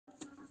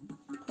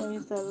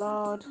Praise the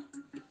Lord.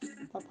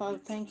 Papa,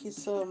 thank you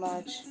so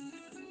much.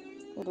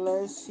 We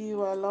bless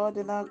you, our Lord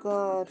and our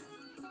God.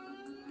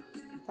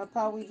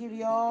 Papa, we give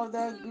you all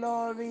the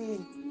glory.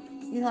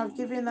 You have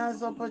given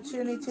us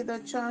opportunity, the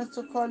chance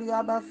to call you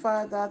Abba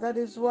Father. That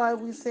is why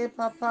we say,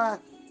 Papa.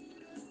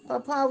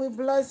 Papa, we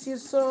bless you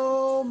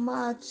so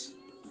much.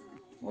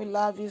 We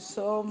love you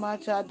so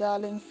much, our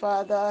darling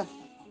Father.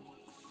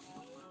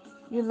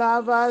 You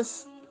love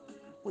us.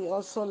 We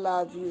also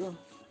love you.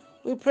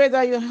 We pray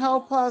that you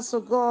help us,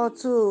 oh God,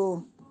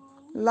 to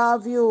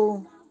love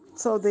you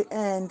till the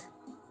end.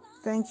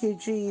 Thank you,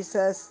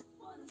 Jesus.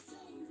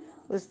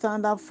 We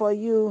stand up for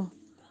you.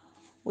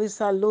 We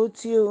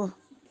salute you.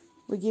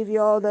 We give you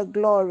all the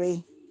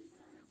glory.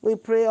 We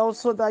pray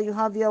also that you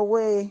have your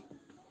way.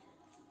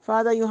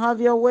 Father, you have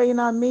your way in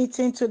our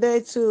meeting today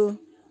too.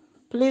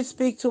 Please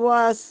speak to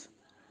us.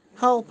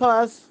 Help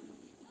us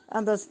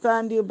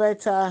understand you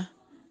better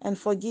and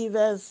forgive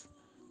us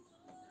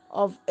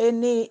of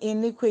any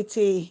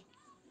iniquity,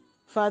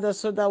 Father,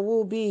 so that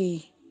we'll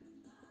be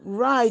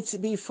right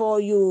before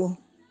you,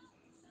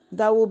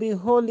 that we'll be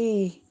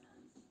holy,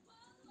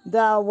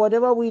 that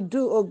whatever we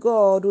do, oh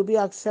God, will be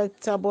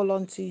acceptable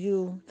unto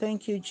you.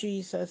 Thank you,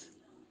 Jesus.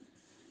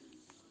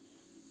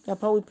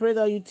 Papa, we pray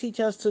that you teach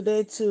us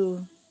today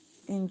too.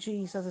 In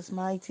Jesus'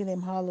 mighty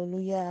name,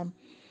 hallelujah.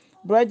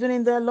 Brethren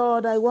in the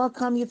Lord, I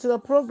welcome you to the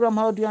program.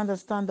 How do you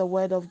understand the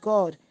word of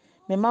God?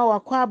 Mema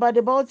wakwa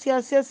abade bauti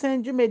asie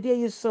senju medie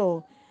you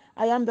so.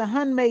 I am the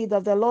handmaid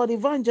of the Lord,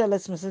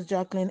 Evangelist Mrs.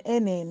 Jacqueline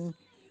Enin,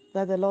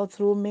 that the Lord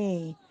through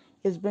me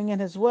is bringing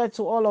his word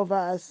to all of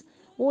us.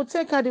 We'll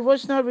take our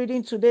devotional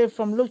reading today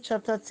from Luke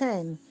chapter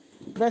 10,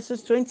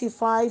 verses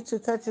 25 to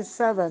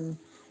 37.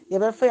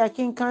 Yɛbɛfa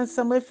yɛakenkan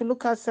nsɛm afi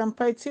Luka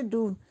asɛmpa ti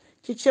du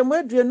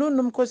kyekyɛmu aduonu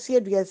num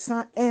kɔsi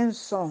aduasa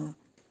nson.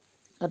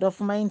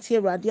 Adɔfo ma yɛntie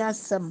Awurade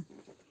asɛm.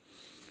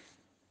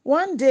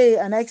 One day,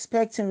 an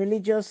expert in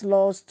religious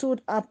law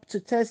stood up to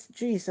test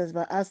Jesus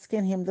by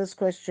asking him this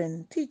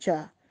question: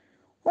 Teacher,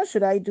 what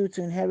should I do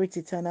to inherit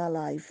eternal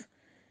life?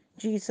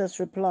 Jesus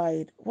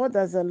replied, What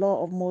does the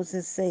law of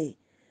Moses say?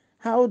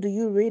 How do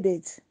you read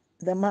it?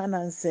 The man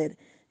answered,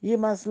 You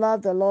must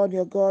love the Lord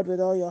your God with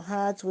all your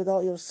heart, with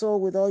all your soul,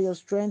 with all your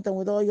strength, and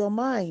with all your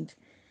mind,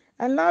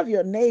 and love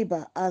your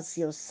neighbor as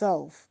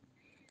yourself.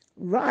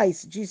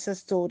 Rise,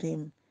 Jesus told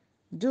him.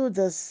 Do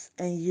this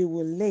and you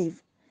will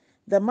live.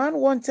 The man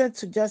wanted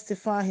to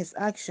justify his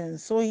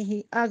actions, so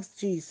he asked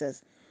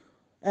Jesus,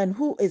 And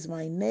who is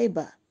my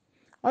neighbor?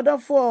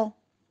 Therefore,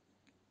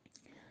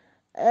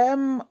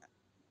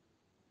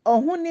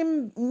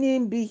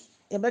 ɔhonim bi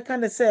yɛbɛka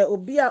ne sɛ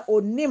obi a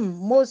onim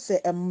Mose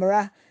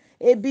mmara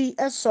ebi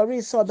sɔre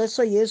sɛ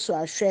ɔbɛsɔ Yesu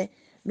ahwɛ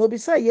na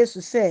obisa Yesu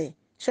sɛ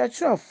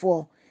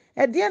kyerɛkyerɛfoɔ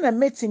ɛdeɛ na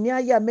mɛtumi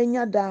ayɛ a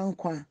mɛnya daa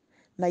nkwa.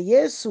 Na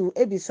Yesu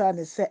ebisa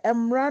ne sɛ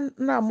mmara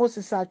na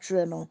Moses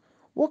atwerɛ no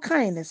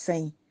wokae ne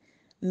sɛn?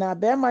 Na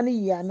barima no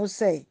yi ano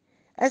sɛ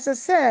ɛsɛ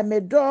sɛ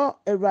medɔ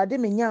Awurade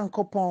me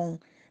Nyankopɔn,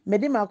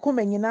 mede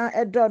m'akoma nyinaa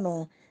ɛdɔ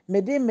no,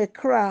 mede me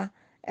kra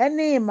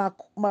ɛne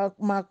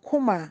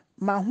m'akoma,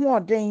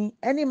 m'ahoɔden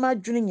ɛne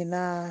m'adwene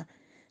nyinaa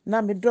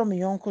na medɔ me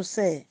yɔnko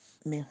sɛ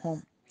me ho.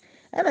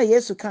 Ɛna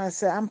Yesu kaa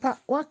sɛ ampa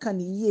waka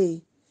ne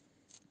yie,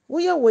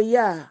 woyɛ wei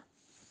a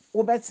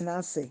wobɛtena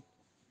ase.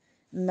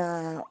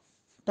 Na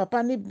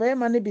papa ne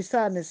barima no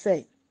bisaa ne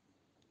sɛ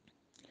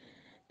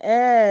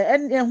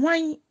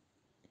hwan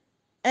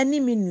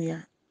ɛne me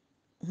nua,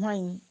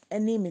 hwan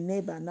ɛne me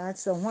neighbor,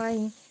 anaasɛ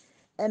hwan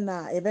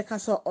ɛna yɛbɛka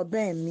sɛ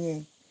ɔbɛn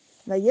meɛ.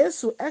 Na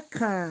Yesu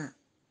ɛkaa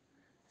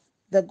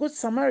the good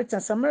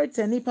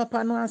Samaritan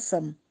papa no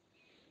asɛm.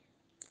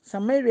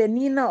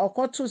 Samariani na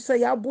ɔkɔtoo sɛ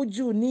yɛabo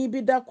Jewni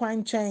bi da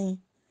kwan nkyɛn.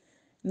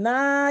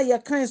 Na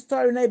yɛka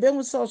story na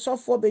yɛbɛhu sɛ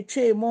ɔsɔfoɔ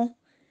betwee mu,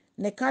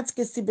 ne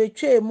catechist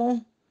betwee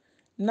mu.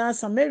 Na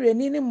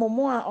Samariani ne mmom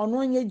a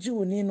ɔno nyɛ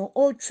Jewni no,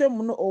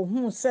 ɔretwam no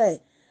ohuu sɛ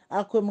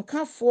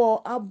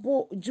akwamkafoɔ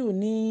abo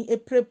Jewni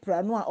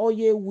epirapira no a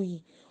ɔyɛ ewu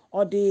yi.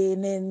 Ɔde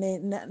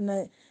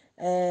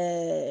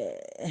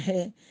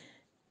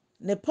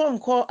ne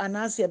pɔnkɔ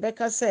anaasɛ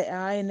yɛbɛka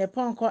sɛ ne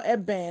pɔnkɔ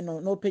ɛbɛn no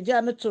na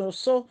ɔpagya no to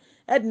so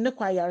ɛde ne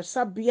kɔ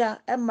ayaresabea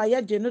ɛma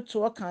yɛgye no to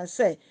ɔka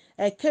sɛ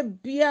ɛka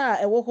bia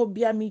a ɛwɔ hɔ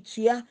bia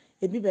metua,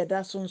 ebi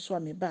bɛda so nso a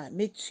meba a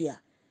metua.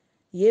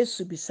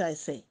 Yesu bisae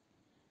sɛ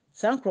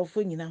saa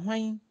nkurɔfoɔ nyinaa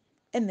hwan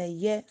ɛna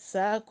ɛyɛ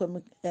saa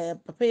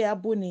papa yi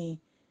abo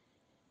ni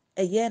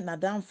ɛyɛ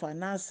n'adamfo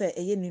anaasɛ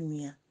ɛyɛ ne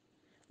nua?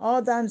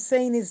 All that I'm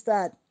saying is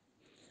that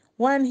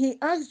when he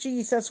asked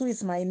Jesus, who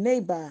is my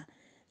neighbor,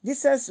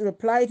 Jesus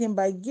replied him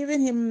by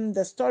giving him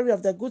the story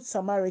of the Good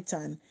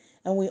Samaritan.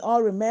 And we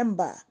all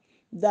remember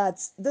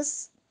that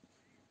this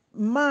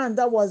man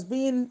that was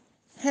being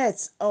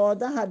hurt or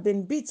that had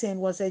been beaten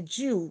was a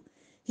Jew.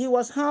 He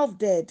was half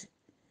dead.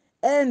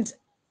 And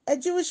a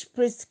Jewish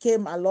priest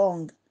came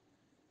along.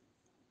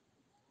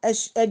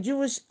 A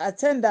Jewish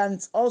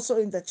attendant also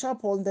in the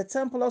chapel, in the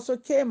temple also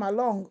came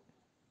along.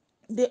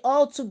 They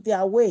all took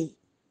their way.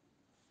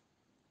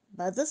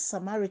 But this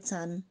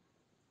Samaritan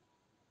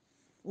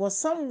was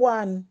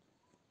someone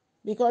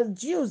because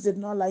Jews did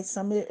not like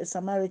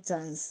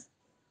Samaritans,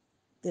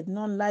 did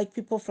not like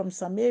people from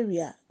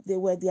Samaria. They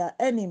were their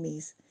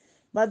enemies.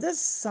 But this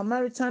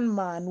Samaritan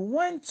man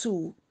went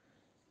to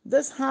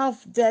this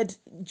half-dead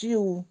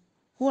Jew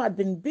who had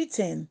been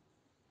beaten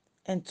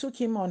and took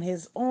him on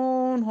his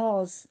own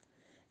horse,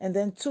 and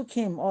then took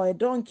him, or a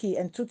donkey,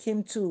 and took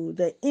him to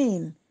the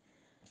inn.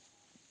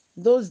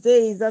 Those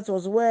days, that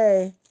was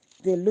where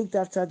they looked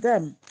after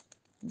them,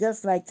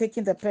 just like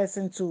taking the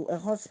person to a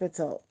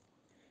hospital.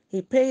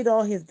 He paid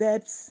all his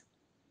debts,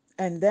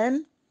 and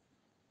then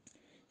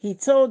he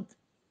told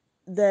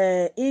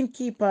the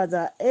innkeeper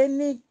that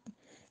any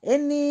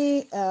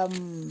any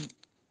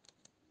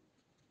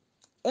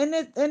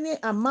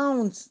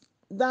amount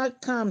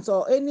that comes,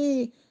 or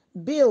any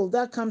bill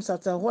that comes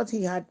after what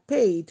he had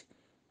paid,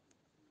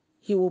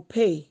 he will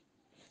pay.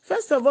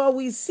 First of all,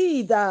 we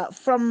see that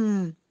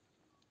from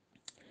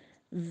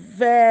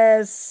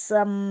verse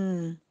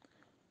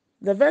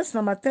the verse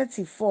number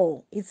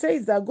 34, it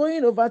says that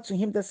going over to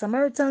him, the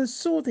Samaritan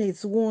soothed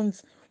his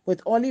wounds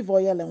with olive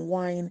oil and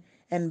wine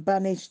and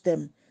bandaged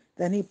them.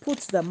 Then he put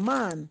the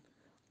man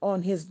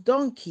on his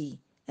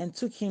donkey and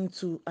took him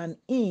to an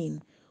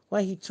inn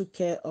where he took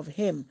care of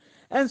him.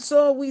 And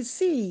so we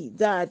see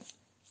that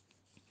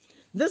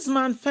this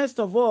man, first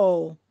of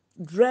all,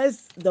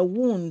 dressed the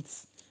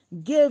wounds,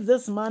 gave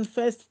this man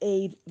first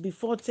aid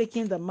before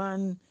taking the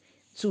man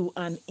to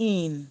an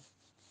inn.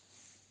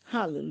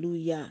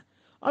 Hallelujah.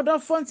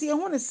 Ɔdɔfoɔ nti yɛn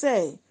ho ne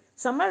sɛ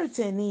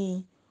Samaritan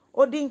ni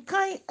ɔdi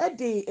nkan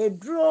de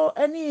eduro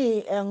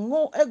ne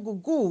ngo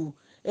egugu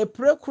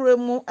epurekure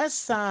mu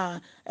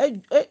ɛsa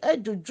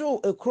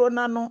edwodwo ekuro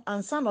n'ano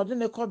ansa na ɔde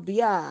ne kɔ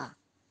bea a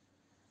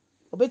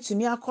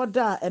obetumi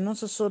akɔda a ɛno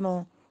nso so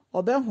no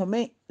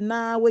ɔbɛhome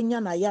na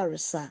wanya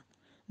n'ayaresa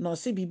na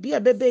ɔsi biribi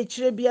a bɛbɛ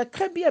akyire bia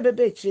ka bi a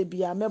bɛbɛ akyire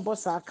bia mɛbɔ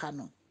saa aka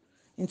no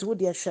nti wo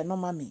deɛ hwɛ no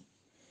ma me.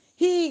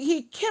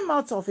 He came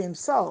out of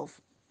himself.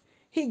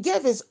 He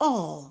gave his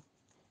all.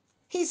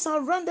 He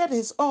surrendered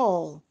his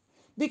all,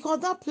 because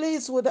that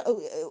place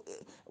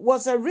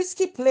was a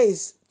risky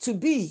place to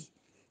be.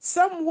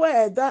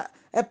 Somewhere, that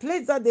a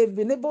place that they've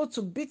been able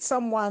to beat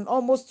someone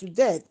almost to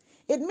death.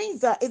 It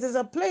means that it is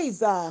a place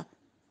that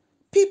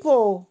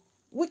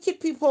wicked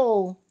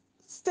people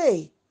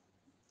stay.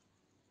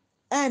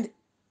 And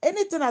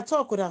anything at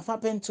all could have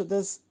happened to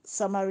this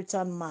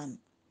Samaritan man.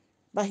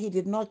 But he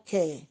did not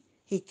care.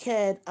 He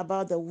cared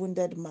about the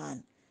wounded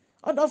man.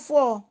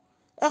 Ɔdɔfoɔ,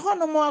 ɛhɔ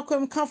nom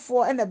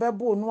akwamkafoɔ ɛna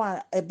ɛbɛboo no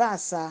a ɛbaa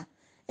saa.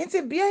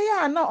 Nti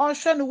bea a na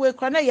ɔhwɛ no wei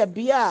kora na yɛ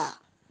bea a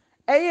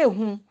ɛyɛ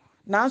hu,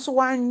 nanso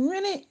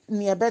wanwene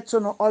nea ɛbɛto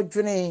no,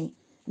 ɔdwene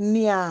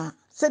nea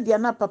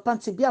sɛdeɛ na papa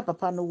nti bea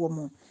papa no wɔ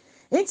mu.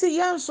 Nti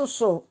yɛn nso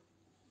so,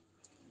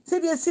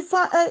 sɛdeɛ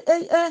sifa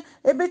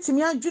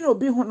ɛbɛtumi adwene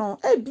obi ho no,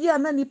 ebia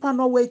na nipa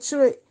no wɔ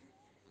akyire.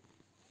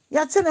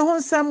 Yate ne ho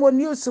nsɛm wɔ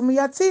news mu,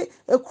 yate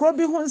ekuro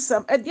bi ho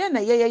nsɛm, ɛdeɛ na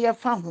yɛyɛ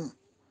fa ho.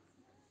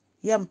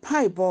 Yɛn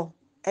mpaebɔ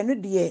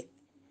ɛno deɛ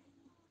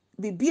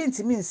biribi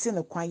ntumi nsi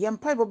no kwan. Yɛn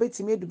mpaebɔ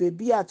bɛtumi adu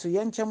baabi a to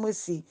yɛn nkyɛn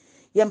asi.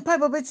 Yɛn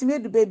mpaebɔ bɛtumi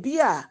adu baabi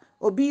a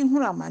obi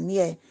nhunu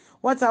amanneɛ.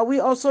 What are we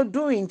also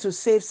doing to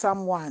save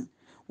someone?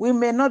 We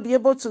may not be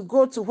able to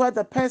go to where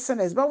the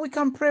person is, but we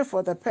can pray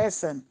for the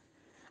person.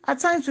 At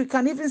times we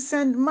can even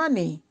send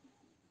money.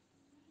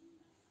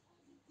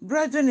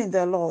 Brethren in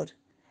the Lord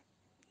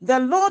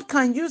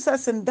can use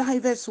us in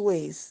diverse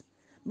ways,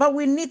 but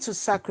we need to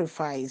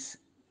sacrifice.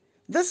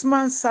 This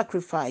man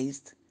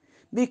sacrificed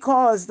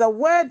because the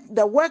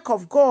work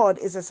of God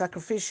is a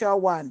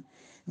sacrificial one.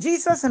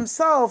 Jesus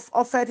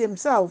offered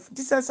himself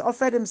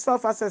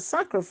as a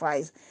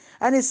sacrifice.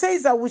 And he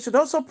says that we should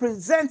also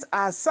present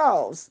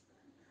ourselves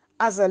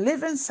as a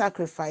living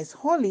sacrifice,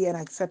 holy and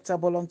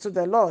acceptable unto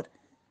the Lord.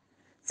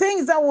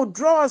 Things that will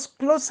draw us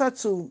closer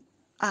to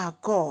our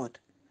God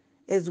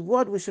is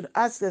what we should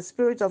ask the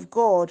Spirit of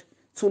God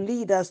to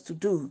lead us to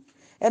do.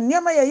 And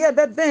nneɛma yɛyɛ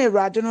bɛbɛn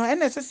Awurade no,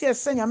 ɛna ɛsɛ sɛ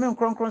yɛsɛ Nyame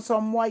nkronkron sɛ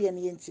ɔmmoa yɛn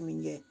na yɛntumi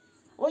nyɛ.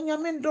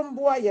 Onyame ndom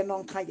boa yɛn na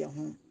ɔnka yɛn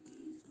ho.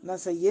 Na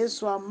sɛ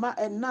Yesu amma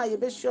ɛnna a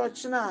yɛbɛhyia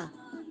ɔkyena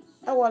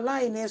a ɛwɔ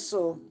line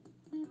so,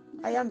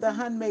 I am the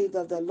handmaid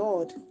of the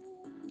Lord,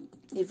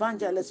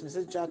 Evangelist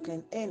Mrs.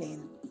 Jacqueline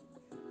Ennin.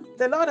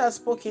 The Lord has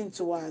spoken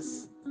to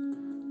us.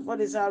 What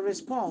is our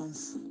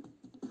response?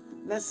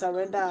 Let's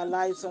surrender our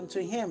lives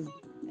unto Him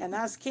and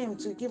ask Him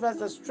to give us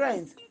the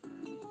strength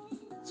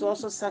to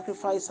also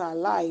sacrifice our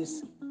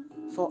lives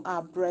for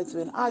our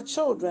brethren, our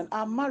children,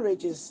 our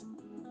marriages,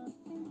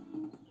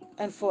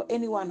 and for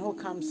anyone who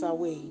comes our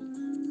way.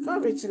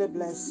 God richly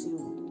bless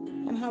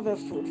you and have a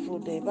fruitful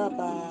day.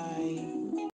 Bye-bye.